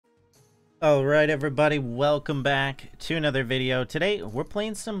Alright everybody, welcome back to another video. Today we're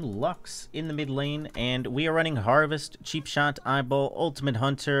playing some Lux in the mid lane, and we are running Harvest, Cheap Shot, Eyeball, Ultimate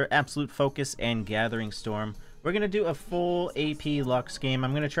Hunter, Absolute Focus, and Gathering Storm. We're going to do a full AP Lux game.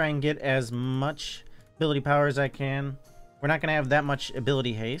 I'm going to try and get as much ability power as I can. We're not going to have that much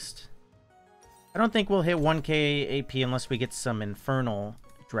ability haste. I don't think we'll hit 1k AP unless we get some Infernal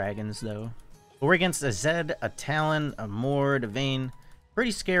Dragons though. But we're against a Zed, a Talon, a Mord, a Vayne.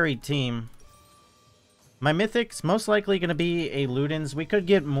 Pretty scary team. My Mythic's most likely going to be a Ludens. We could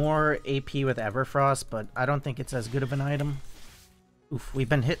get more AP with Everfrost, but I don't think it's as good of an item. Oof, we've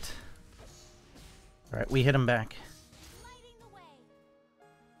been hit. Alright, we hit him back.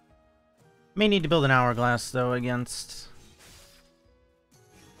 May need to build an Hourglass, though, against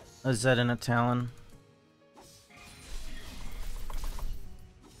a Zed and a Talon.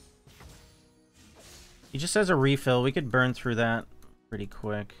 He just has a refill. We could burn through that pretty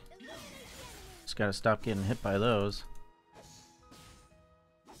quick. Just gotta stop getting hit by those.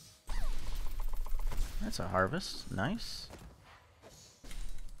 That's a harvest. Nice.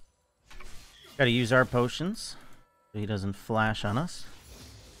 Gotta use our potions so he doesn't flash on us.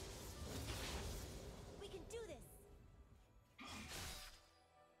 We can do this.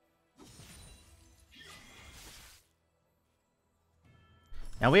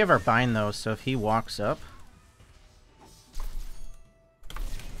 Now we have our bind though, so if he walks up,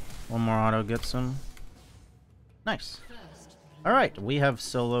 one more auto gets him. Nice. Alright, we have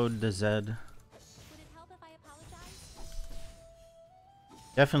soloed the Zed. Would it help if I apologize?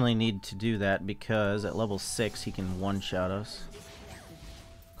 Definitely need to do that because at level 6 he can one-shot us.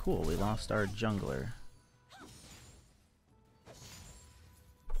 Cool, we lost our jungler.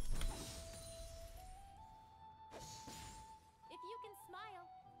 If you can smile,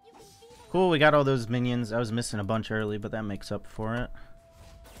 you can be the Cool, we got all those minions. I was missing a bunch early, but that makes up for it.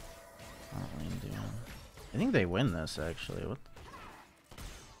 I think they win this, actually. What?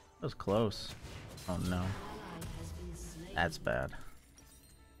 That was close. Oh no. That's bad.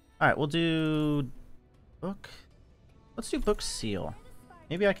 Alright, we'll do Book. Let's do Book Seal.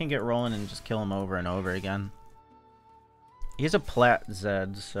 Maybe I can get rolling and just kill him over and over again. He's a Plat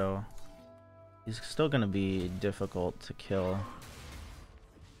Zed, so he's still going to be difficult to kill.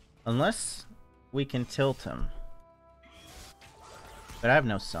 Unless we can tilt him. But I have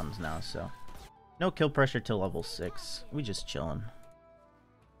no sums now, so no kill pressure till level 6. We just chillin'.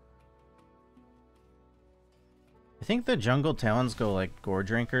 I think the jungle Talons go like Gore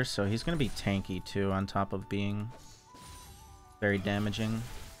Drinker, so he's gonna be tanky too, on top of being very damaging.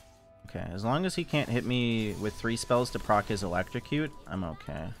 Okay, as long as he can't hit me with 3 spells to proc his Electrocute, I'm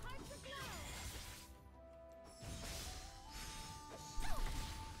okay.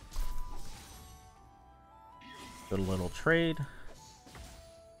 Good little trade.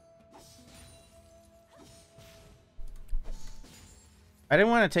 I didn't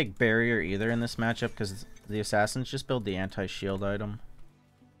want to take Barrier either in this matchup because the Assassins just build the anti-shield item.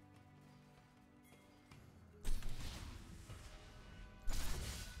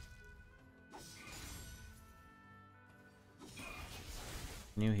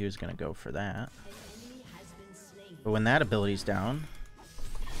 Knew he was going to go for that. But when that ability's down...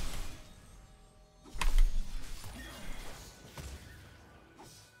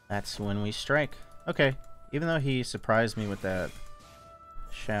 that's when we strike. Okay, even though he surprised me with that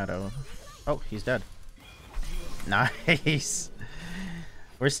shadow. Oh, he's dead. Nice.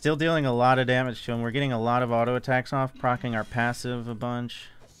 We're still dealing a lot of damage to him. We're getting a lot of auto attacks off, proccing our passive a bunch.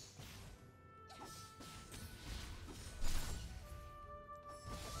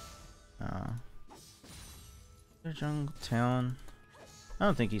 Their jungle Talon. I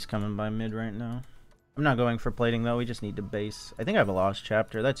don't think he's coming by mid right now. I'm not going for plating though. We just need to base. I think I have a lost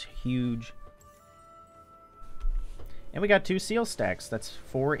chapter. That's huge. And we got 2 seal stacks. That's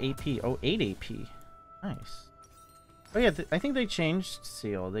 4 AP. Oh, 8 AP. Nice. Oh yeah, I think they changed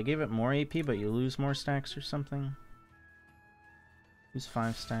seal. They gave it more AP, but you lose more stacks or something. Lose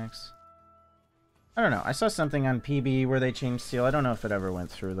 5 stacks. I don't know. I saw something on PB where they changed seal. I don't know if it ever went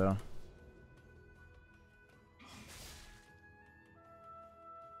through though.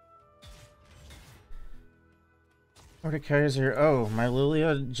 Mordekaiser. Oh, my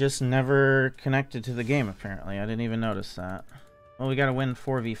Lilia just never connected to the game, apparently. I didn't even notice that. Well, we gotta win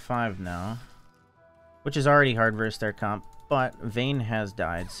 4v5 now. Which is already hard versus their comp, but Vayne has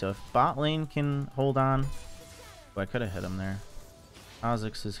died, so if bot lane can hold on... oh, I could have hit him there.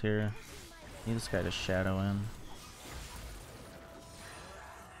 Kha'Zix is here. Need this guy to shadow in.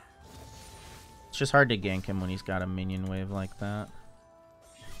 It's just hard to gank him when he's got a minion wave like that.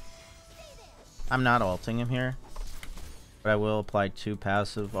 I'm not ulting him here. But I will apply 2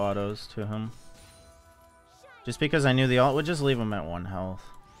 passive autos to him. Just because I knew the ult would just leave him at 1 health.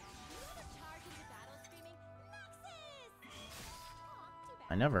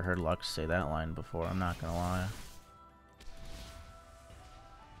 I never heard Lux say that line before, I'm not gonna lie.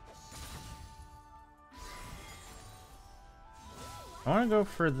 I want to go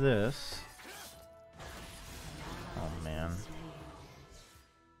for this. Oh man.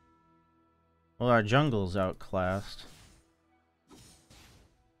 Well, our jungle's outclassed.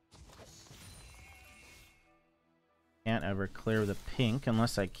 Can't ever clear the pink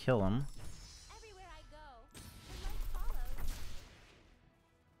unless I kill him. Everywhere I go, the light follows.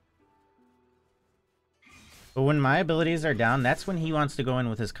 But when my abilities are down, that's when he wants to go in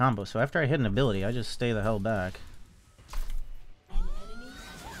with his combo. So after I hit an ability, I just stay the hell back.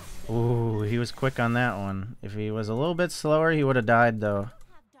 Ooh, he was quick on that one. If he was a little bit slower, he would have died though.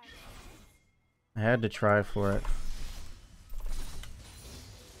 I had to try for it.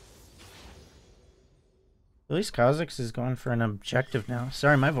 At least Kha'Zix is going for an objective now.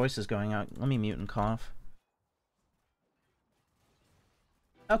 Sorry, my voice is going out. Let me mute and cough.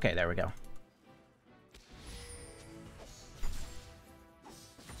 Okay, there we go.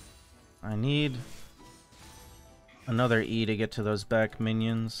 I need another E to get to those back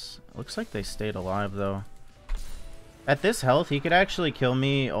minions. Looks like they stayed alive though. At this health, he could actually kill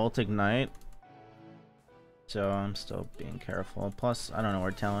me ult ignite. So I'm still being careful. Plus, I don't know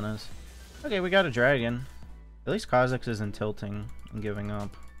where Talon is. Okay, we got a dragon. At least Kha'Zix isn't tilting and giving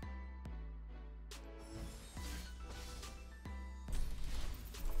up.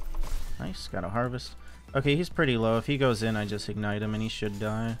 Nice, got a harvest. Okay, he's pretty low. If he goes in, I just ignite him and he should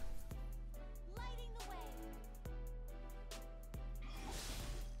die.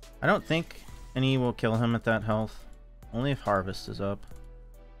 I don't think any will kill him at that health. Only if harvest is up.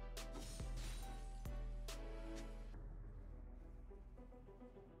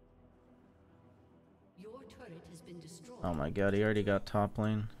 Oh my god, he already got top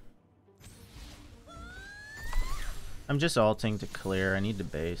lane. I'm just ulting to clear. I need to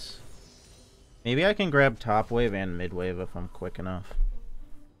base. Maybe I can grab top wave and mid wave if I'm quick enough.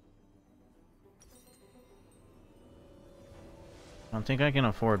 I don't think I can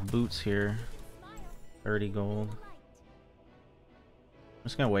afford boots here. 30 gold. I'm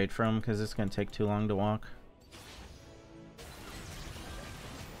just gonna wait for him because it's gonna take too long to walk.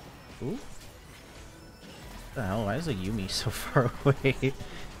 Ooh. What the hell? Why is a Yumi so far away?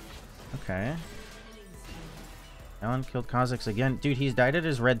 Okay. Alan killed Kha'Zix again. Dude, he's died at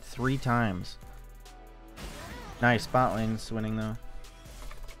his red 3 times. Nice, bot lane's winning though.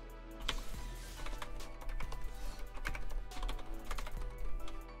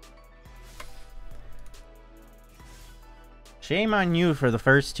 Shame on you for the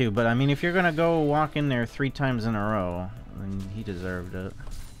first 2, but I mean, if you're gonna go walk in there 3 times in a row, then he deserved it.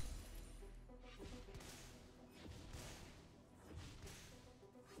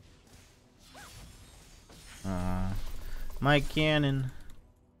 Mike Cannon.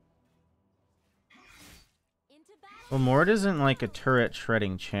 Well, Mord isn't like a turret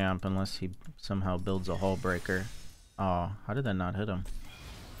shredding champ unless he somehow builds a hull breaker. Oh, how did that not hit him?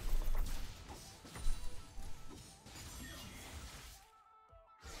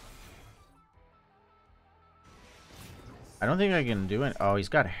 I don't think I can do it. Oh, he's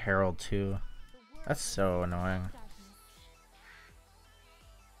got Herald too. That's so annoying.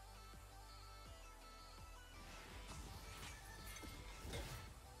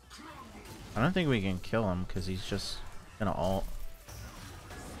 I don't think we can kill him because he's just gonna ult.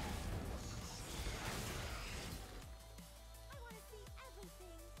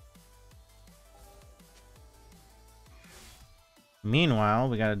 Meanwhile,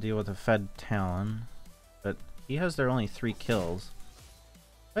 we gotta deal with a fed Talon, but he has their only 3 kills.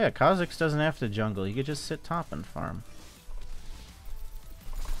 Oh yeah, Kha'Zix doesn't have to jungle, he could just sit top and farm.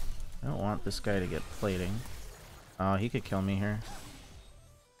 I don't want this guy to get plating. Oh, he could kill me here.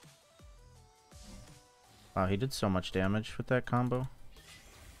 Wow, he did so much damage with that combo.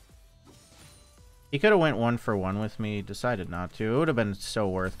 He could have went 1 for 1 with me, decided not to. It would have been so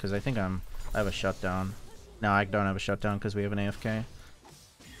worth because I think I have a shutdown. No, I don't have a shutdown because we have an AFK.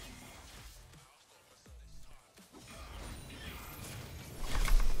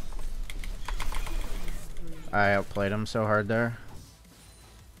 I outplayed him so hard there.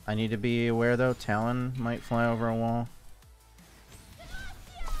 I need to be aware though, Talon might fly over a wall.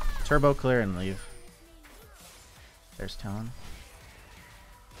 Turbo clear and leave. There's Talon.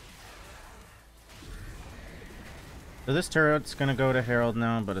 So this turret's gonna go to Herald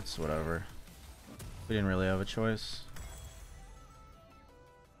now, but it's whatever. We didn't really have a choice.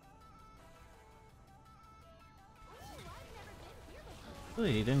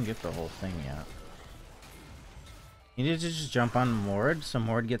 Actually, he didn't get the whole thing yet. He needed to just jump on Mord, so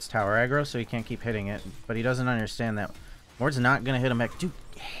Mord gets tower aggro, so he can't keep hitting it. But he doesn't understand that Mord's not gonna hit him back. Dude,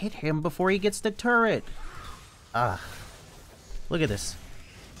 hit him before he gets the turret! Ah. Look at this.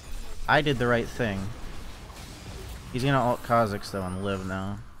 I did the right thing. He's gonna ult Kha'Zix though and live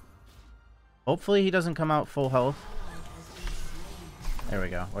now. Hopefully he doesn't come out full health. There we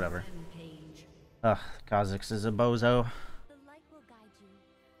go, whatever. Ugh, Kha'Zix is a bozo.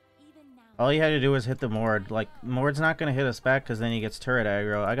 All he had to do was hit the Mord. Like, Mord's not gonna hit us back because then he gets turret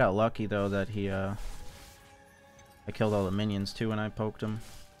aggro. I got lucky though that he I killed all the minions too when I poked him.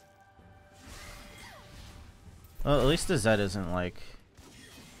 Well, at least the Zed isn't like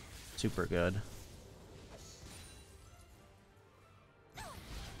super good.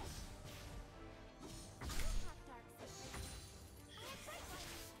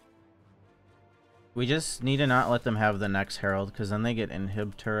 We just need to not let them have the next Herald, because then they get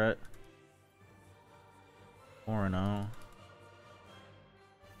inhib turret. 4-0.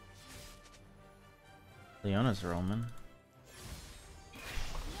 Leona's roaming.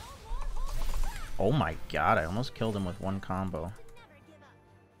 Oh my god, I almost killed him with one combo.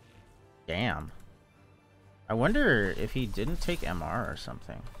 Damn. I wonder if he didn't take MR or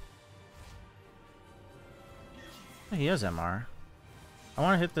something. He has MR. I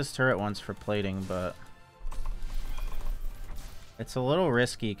want to hit this turret once for plating, but it's a little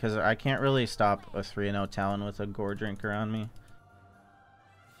risky because I can't really stop a 3-0 Talon with a gore drinker on me.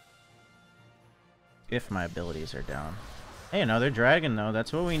 If my abilities are down. Hey, another dragon though.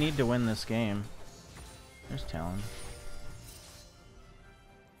 That's what we need to win this game. There's Talon.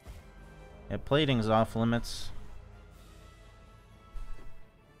 Yeah, plating's off limits.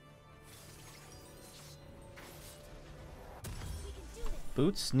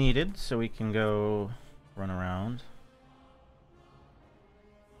 Boots needed, so we can go run around.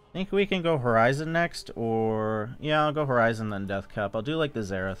 Think we can go Horizon next, or... Yeah, I'll go Horizon then Death Cap. I'll do like the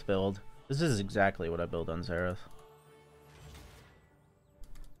Xerath build. This is exactly what I build on Xerath.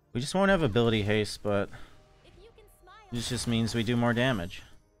 We just won't have ability haste, but this just means we do more damage.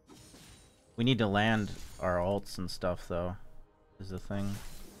 We need to land our ults and stuff, though, is the thing.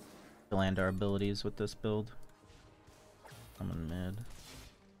 To land our abilities with this build. Coming mid.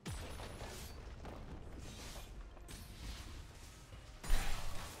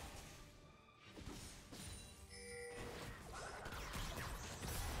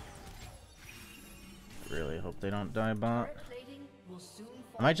 Really hope they don't die bot.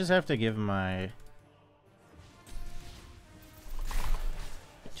 I might just have to give my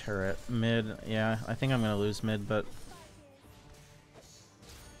turret mid. Yeah, I think I'm gonna lose mid, but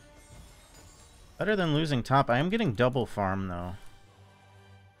better than losing top. I am getting double farm though.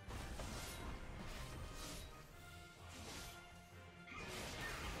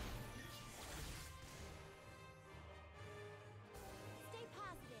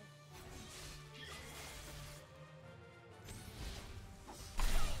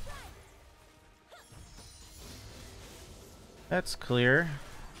 That's clear.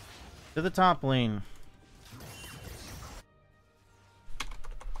 To the top lane.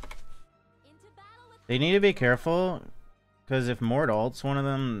 They need to be careful, because if Mord ults one of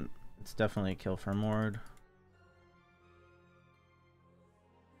them, it's definitely a kill for Mord.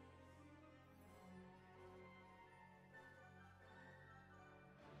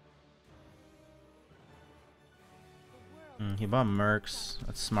 He bought Mercs.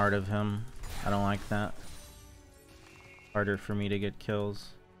 That's smart of him. I don't like that. Harder for me to get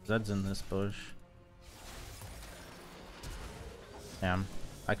kills. Zed's in this bush. Damn.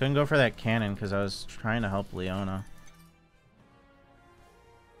 I couldn't go for that cannon because I was trying to help Leona.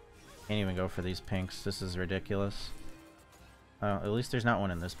 Can't even go for these pinks. This is ridiculous. At least there's not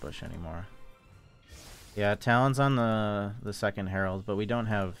one in this bush anymore. Yeah, Talon's on the second Herald, but we don't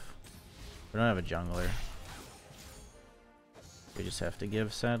have a jungler. We just have to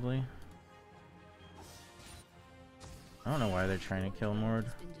give, sadly. I don't know why they're trying to kill Mord.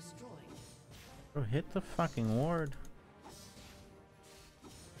 Bro, hit the fucking ward.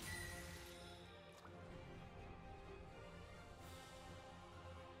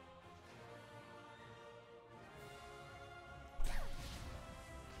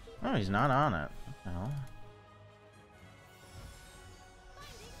 Oh, he's not on it. What the hell?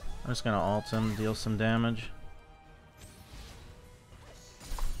 I'm just gonna ult him, deal some damage.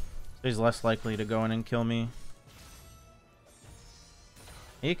 So he's less likely to go in and kill me.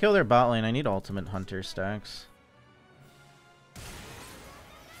 I need to kill their bot lane. I need ultimate hunter stacks.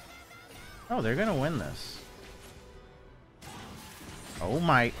 Oh, they're gonna win this. Oh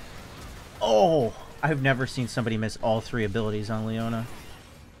my... Oh! I've never seen somebody miss all three abilities on Leona.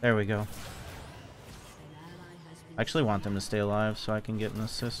 There we go. I actually want them to stay alive so I can get an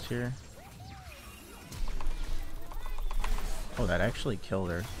assist here. Oh, that actually killed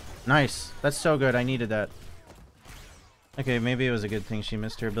her. Nice. That's so good. I needed that. Okay, maybe it was a good thing she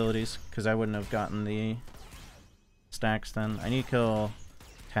missed her abilities, because I wouldn't have gotten the stacks then. I need to kill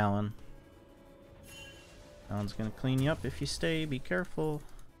Talon. Talon's gonna clean you up if you stay. Be careful.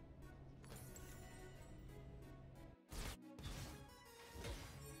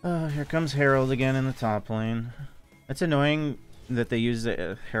 Here comes Herald again in the top lane. It's annoying that they use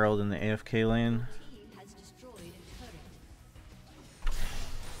the Herald in the AFK lane.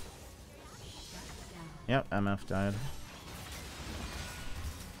 Yep, MF died.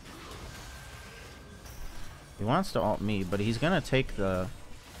 He wants to ult me, but he's gonna take the...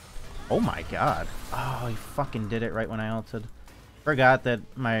 Oh my god. Oh, he fucking did it right when I ulted. Forgot that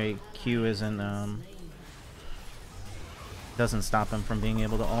my Q isn't, doesn't stop him from being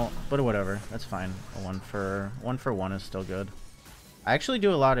able to ult, but whatever, that's fine. A one for one is still good. I actually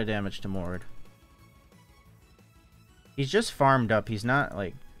do a lot of damage to Mord. He's just farmed up, he's not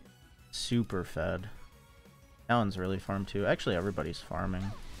like super fed. Talon's really farmed too. Actually, everybody's farming.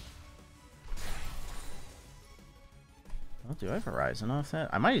 Well, do I have Horizon off that?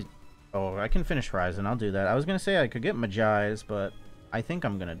 I might... Oh, I can finish Horizon, I'll do that. I was gonna say I could get Magi's, but I think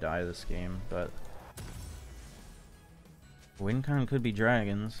I'm gonna die this game, but... WinCon could be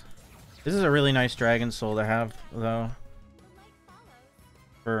dragons. This is a really nice dragon soul to have, though,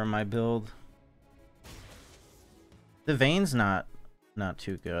 for my build. The Vayne's not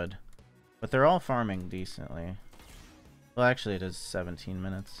too good, but they're all farming decently. Well, actually, it is 17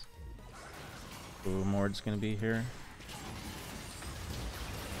 minutes. Ooh, Mord's gonna be here.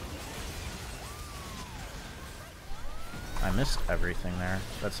 I missed everything there.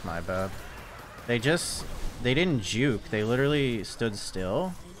 That's my bad. They didn't juke. They literally stood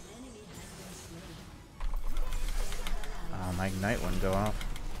still. Oh, my ignite wouldn't go off.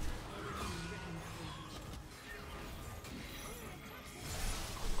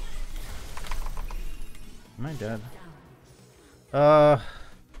 Am I dead?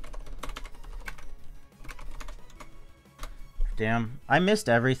 Damn. I missed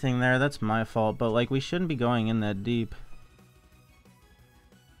everything there. That's my fault. But, like, we shouldn't be going in that deep.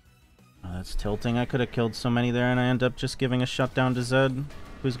 Oh, that's tilting. I could have killed so many there, and I end up just giving a shutdown to Zed,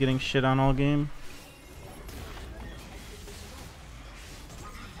 who's getting shit on all game.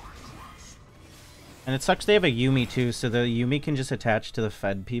 And it sucks they have a Yuumi too, so the Yuumi can just attach to the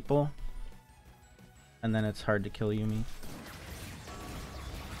fed people. And then it's hard to kill Yuumi.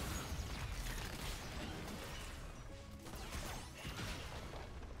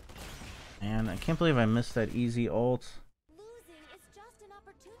 Man, I can't believe I missed that easy ult.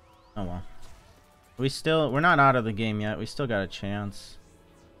 Oh well. We're not out of the game yet. We still got a chance.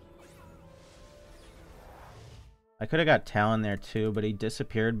 I could have got Talon there too, but he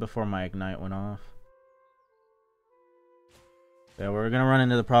disappeared before my ignite went off. Yeah, we're gonna run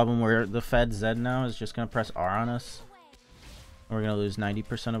into the problem where the Fed Zed now is just gonna press R on us. And we're gonna lose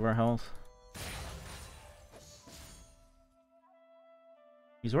 90% of our health.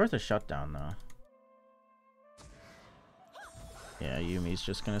 He's worth a shutdown though. Yeah, Yumi's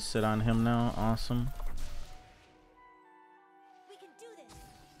just gonna sit on him now. Awesome. We can do this.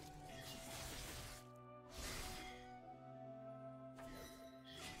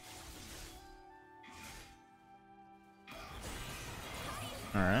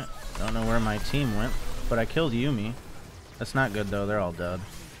 Alright. Don't know where my team went, but I killed Yuumi. That's not good though, they're all dead.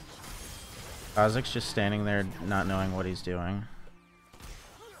 Kha'Zix's just standing there not knowing what he's doing.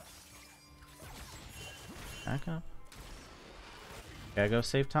 Back up. Gotta go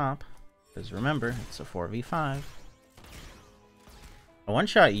save top. Because remember, it's a 4v5. I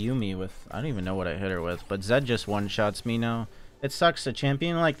one-shot Yuumi with... I don't even know what I hit her with, but Zed just one-shots me now. It sucks. A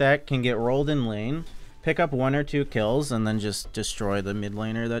champion like that can get rolled in lane, pick up 1 or 2 kills, and then just destroy the mid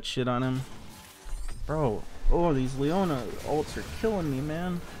laner that shit on him. Bro, oh, these Leona ults are killing me,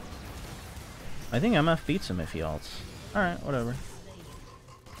 man. I think MF beats him if he ults. Alright, whatever.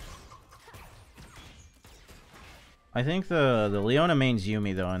 I think the Leona main's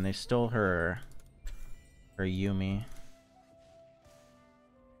Yuumi though, and they stole her Yuumi.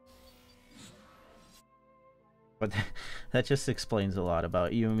 But that just explains a lot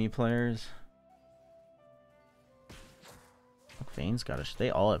about Yuumi players. Vayne's got they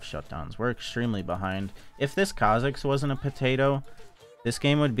all have shutdowns. We're extremely behind. If this Kha'Zix wasn't a potato, this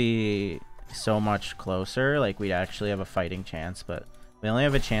game would be so much closer. Like, we'd actually have a fighting chance, but we only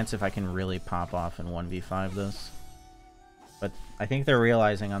have a chance if I can really pop off and 1v5 this. But I think they're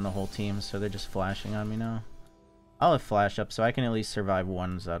realizing on the whole team, so they're just flashing on me now. I'll have flash up so I can at least survive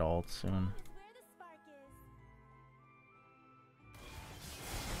one Zed ult soon. Where the spark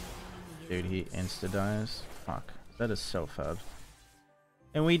is. Dude, he insta-dies. Fuck. That is so fed.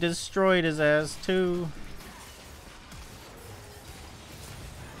 And we destroyed his ass too.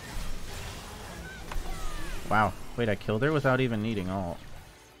 Wow. Wait, I killed her without even needing ult.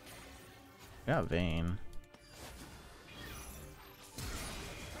 Got Vayne.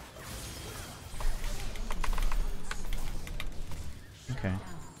 Okay.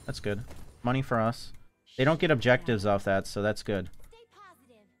 That's good. Money for us. They don't get objectives off that, so that's good. Stay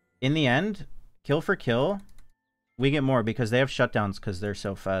positive. In the end, kill for kill, we get more because they have shutdowns because they're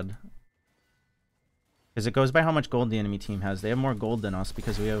so fed. Because it goes by how much gold the enemy team has. They have more gold than us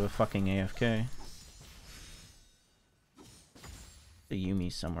because we have a fucking AFK. The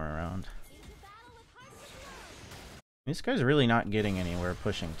Yuumi somewhere around. Into battle with heart. This guy's really not getting anywhere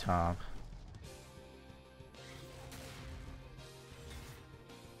pushing top.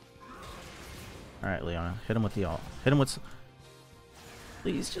 Alright, Leona. Hit him with the ult. Hit him with...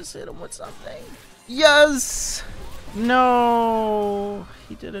 Please just hit him with something. Yes! No!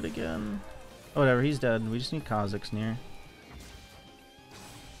 He did it again. Oh, whatever, he's dead. We just need Kha'Zix near.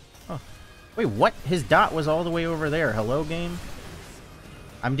 Oh. Wait, what? His dot was all the way over there. Hello, game?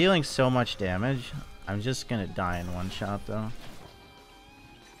 I'm dealing so much damage. I'm just gonna die in one shot, though.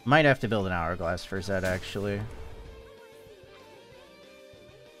 Might have to build an hourglass for Zed, actually.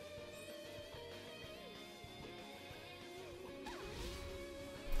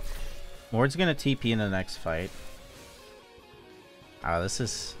 Ward's gonna TP in the next fight. Oh, this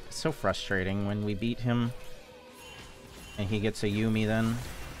is so frustrating when we beat him. And he gets a Yuumi then.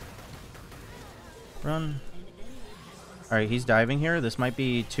 Run. Alright, he's diving here. This might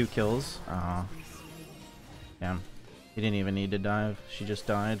be 2 kills. Oh. Damn. He didn't even need to dive. She just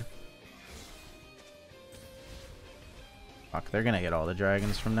died. Fuck, they're gonna get all the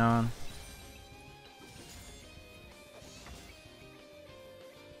dragons from now on.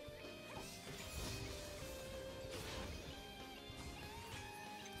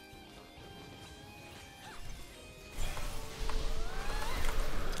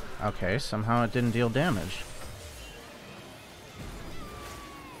 Okay, somehow it didn't deal damage.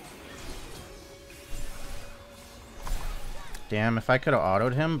 Damn, if I could have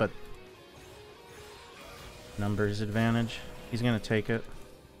autoed him, but... Numbers advantage. He's gonna take it.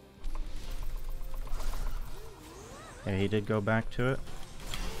 Yeah, he did go back to it.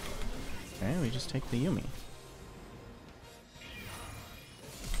 Okay, we just take the Yuumi.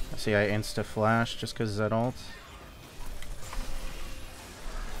 See, I insta-flash just because of that ult.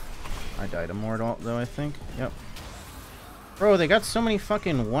 I died a Mord ult, though, I think. Yep. Bro, they got so many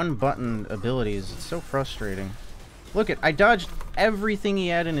fucking one-button abilities. It's so frustrating. Look it, I dodged everything he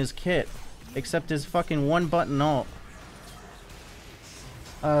had in his kit, except his fucking one-button ult.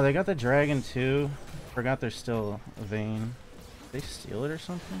 They got the dragon, too. Forgot there's still a Vayne. Did they steal it or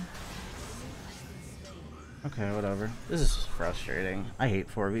something? Okay, whatever. This is frustrating. I hate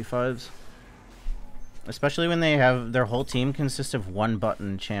 4v5s. Especially when they have their whole team consists of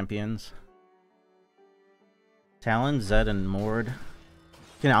one-button champions. Talon, Zed, and Mord. You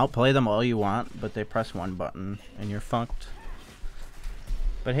can outplay them all you want, but they press one button and you're fucked.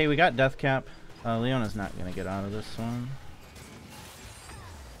 But hey, we got death cap. Leona's not gonna get out of this one.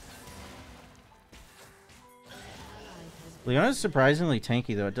 Leona's surprisingly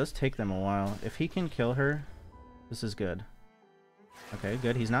tanky, though. It does take them a while. If he can kill her, this is good. Okay,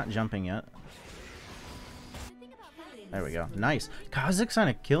 good. He's not jumping yet. There we go. Nice. Kha'Zix on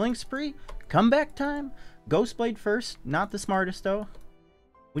a killing spree? Comeback time? Ghostblade first. Not the smartest, though.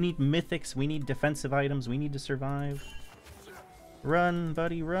 We need mythics. We need defensive items. We need to survive. Run,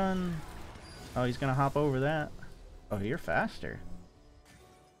 buddy, run. Oh, he's going to hop over that. Oh, you're faster.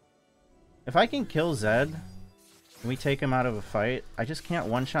 If I can kill Zed, and we take him out of a fight, I just can't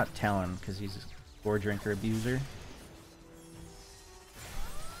one-shot Talon because he's a Gore Drinker abuser.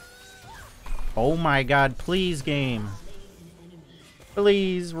 Oh my god, please, game.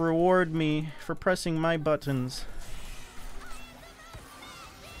 Please reward me for pressing my buttons.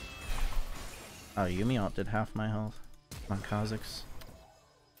 Oh, Yuumi ult did half my health. Come on, Kha'Zix.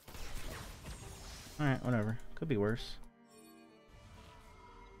 Alright, whatever. Could be worse.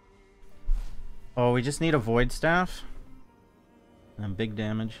 Oh, we just need a Void Staff. And big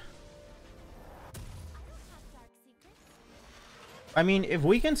damage. I mean, if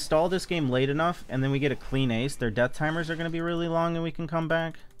we can stall this game late enough and then we get a clean ace, their death timers are going to be really long and we can come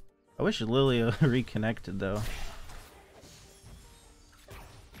back. I wish Lilia reconnected, though.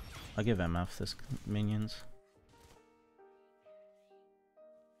 I'll give MF this minions.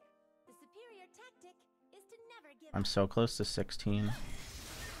 The superior tactic is to never give I'm so close to 16.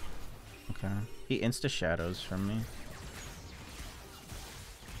 Okay. He insta-shadows from me.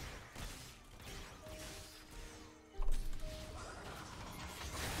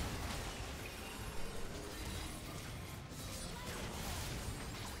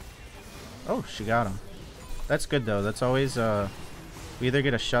 Oh, she got him. That's good though. That's always we either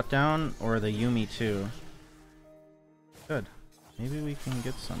get a shutdown or the Yumi too. Good. Maybe we can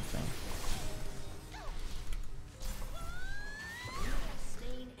get something.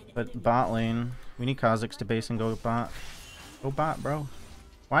 But bot lane, we need Kha'Zix to base and go bot. Go bot, bro.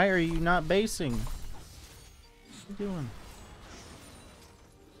 Why are you not basing? What are you doing?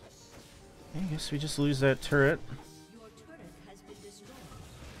 I guess we just lose that turret.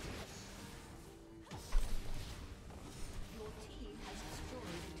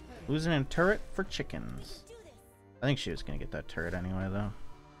 Losing a turret for chickens. I think she was gonna get that turret anyway, though.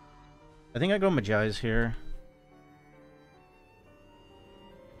 I think I go Magi's here.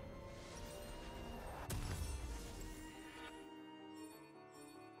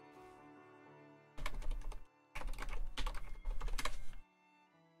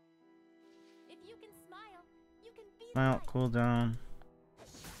 If you can smile, you can be Smile, cooldown.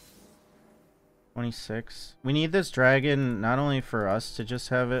 26. We need this dragon not only for us to just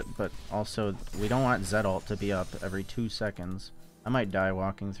have it, but also we don't want Zed ult to be up every 2 seconds. I might die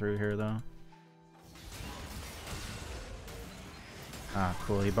walking through here though. Ah,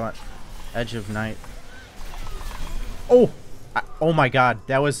 cool. He bought Edge of Night. Oh! Oh my god.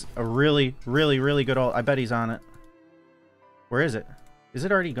 That was a really, really, really good ult. I bet he's on it. Where is it? Is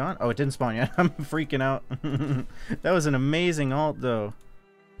it already gone? Oh, it didn't spawn yet. I'm freaking out. That was an amazing ult though.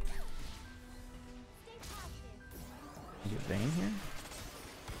 Get Vayne here.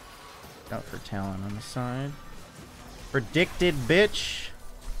 Out for Talon on the side. Predicted, bitch.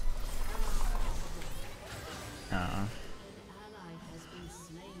 I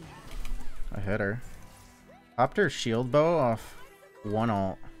hit her. Popped her shield bow off one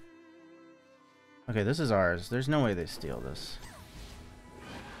ult. Okay, this is ours. There's no way they steal this.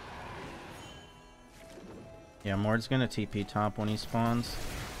 Yeah, Mord's gonna TP top when he spawns.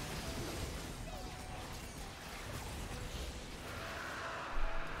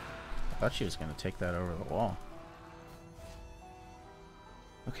 I thought she was gonna take that over the wall.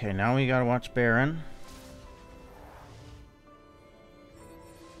 Okay, now we gotta watch Baron.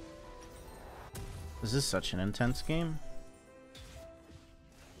 This is such an intense game.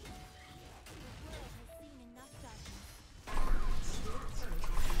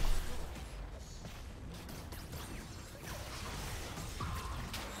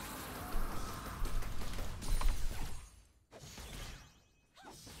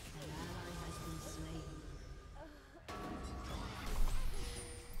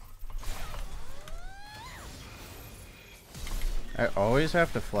 I always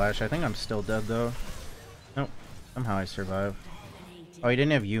have to flash. I think I'm still dead though. Nope. Somehow I survive. Oh, he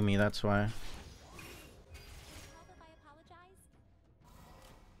didn't have Yumi, that's why.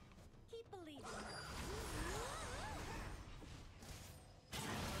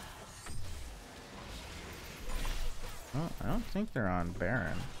 Oh, I don't think they're on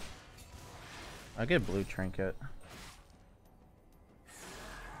Baron. I get blue trinket.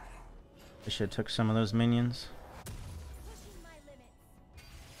 I should have took some of those minions.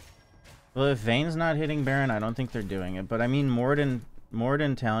 Well, if Vayne's not hitting Baron, I don't think they're doing it. But I mean, Mord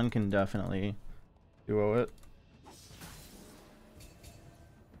and Talon can definitely duo it.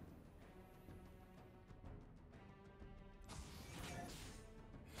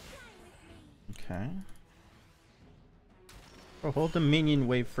 Okay. Oh, hold the minion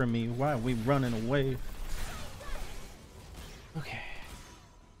wave for me. Why are we running away? Okay.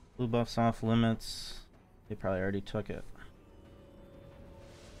 Blue buff's off limits. They probably already took it.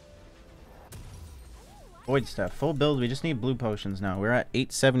 Void Staff, full build. We just need blue potions now. We're at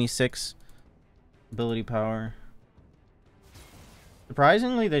 876 ability power.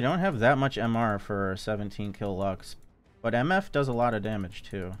 Surprisingly, they don't have that much MR for 17 kill Lux, but MF does a lot of damage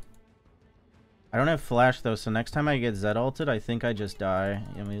too. I don't have flash though, so next time I get Zed ulted, I think I just die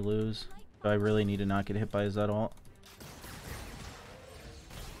and we lose. So I really need to not get hit by a Zed ult.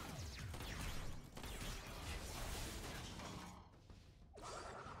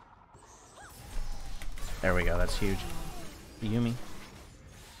 There we go, that's huge. Yumi.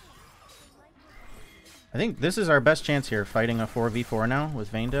 I think this is our best chance here, fighting a 4v4 now with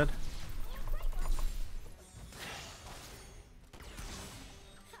Vayne dead.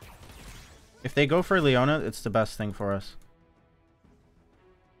 If they go for Leona, it's the best thing for us.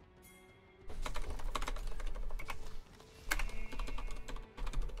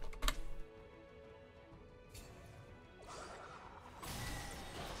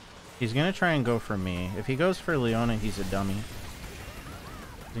 He's gonna try and go for me. If he goes for Leona, he's a dummy.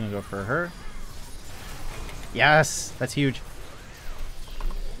 He's gonna go for her. Yes! That's huge.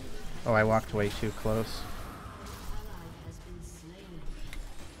 Oh, I walked way too close.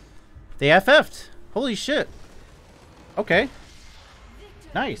 They FF'd! Holy shit! Okay.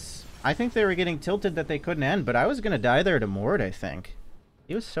 Nice. I think they were getting tilted that they couldn't end, but I was gonna die there to Mord, I think.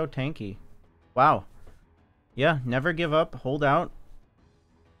 He was so tanky. Wow. Yeah, never give up. Hold out.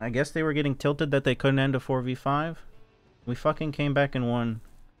 I guess they were getting tilted that they couldn't end a 4v5. We fucking came back and won.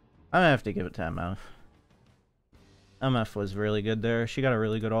 I'm gonna have to give it to MF. MF was really good there. She got a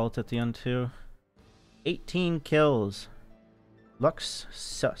really good ult at the end too. 18 kills. Lux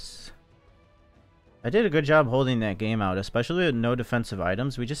sus. I did a good job holding that game out, especially with no defensive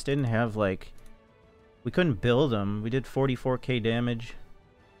items. We just didn't have, like... We couldn't build them. We did 44k damage.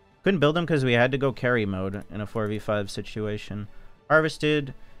 Couldn't build them because we had to go carry mode in a 4v5 situation. Harvest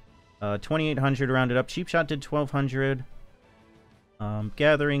did 2,800 rounded up. Cheap Shot did 1,200.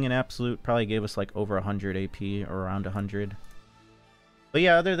 Gathering and Absolute probably gave us like over 100 AP or around 100. But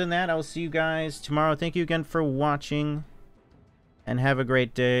yeah, other than that, I'll see you guys tomorrow. Thank you again for watching. And have a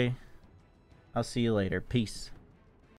great day. I'll see you later. Peace.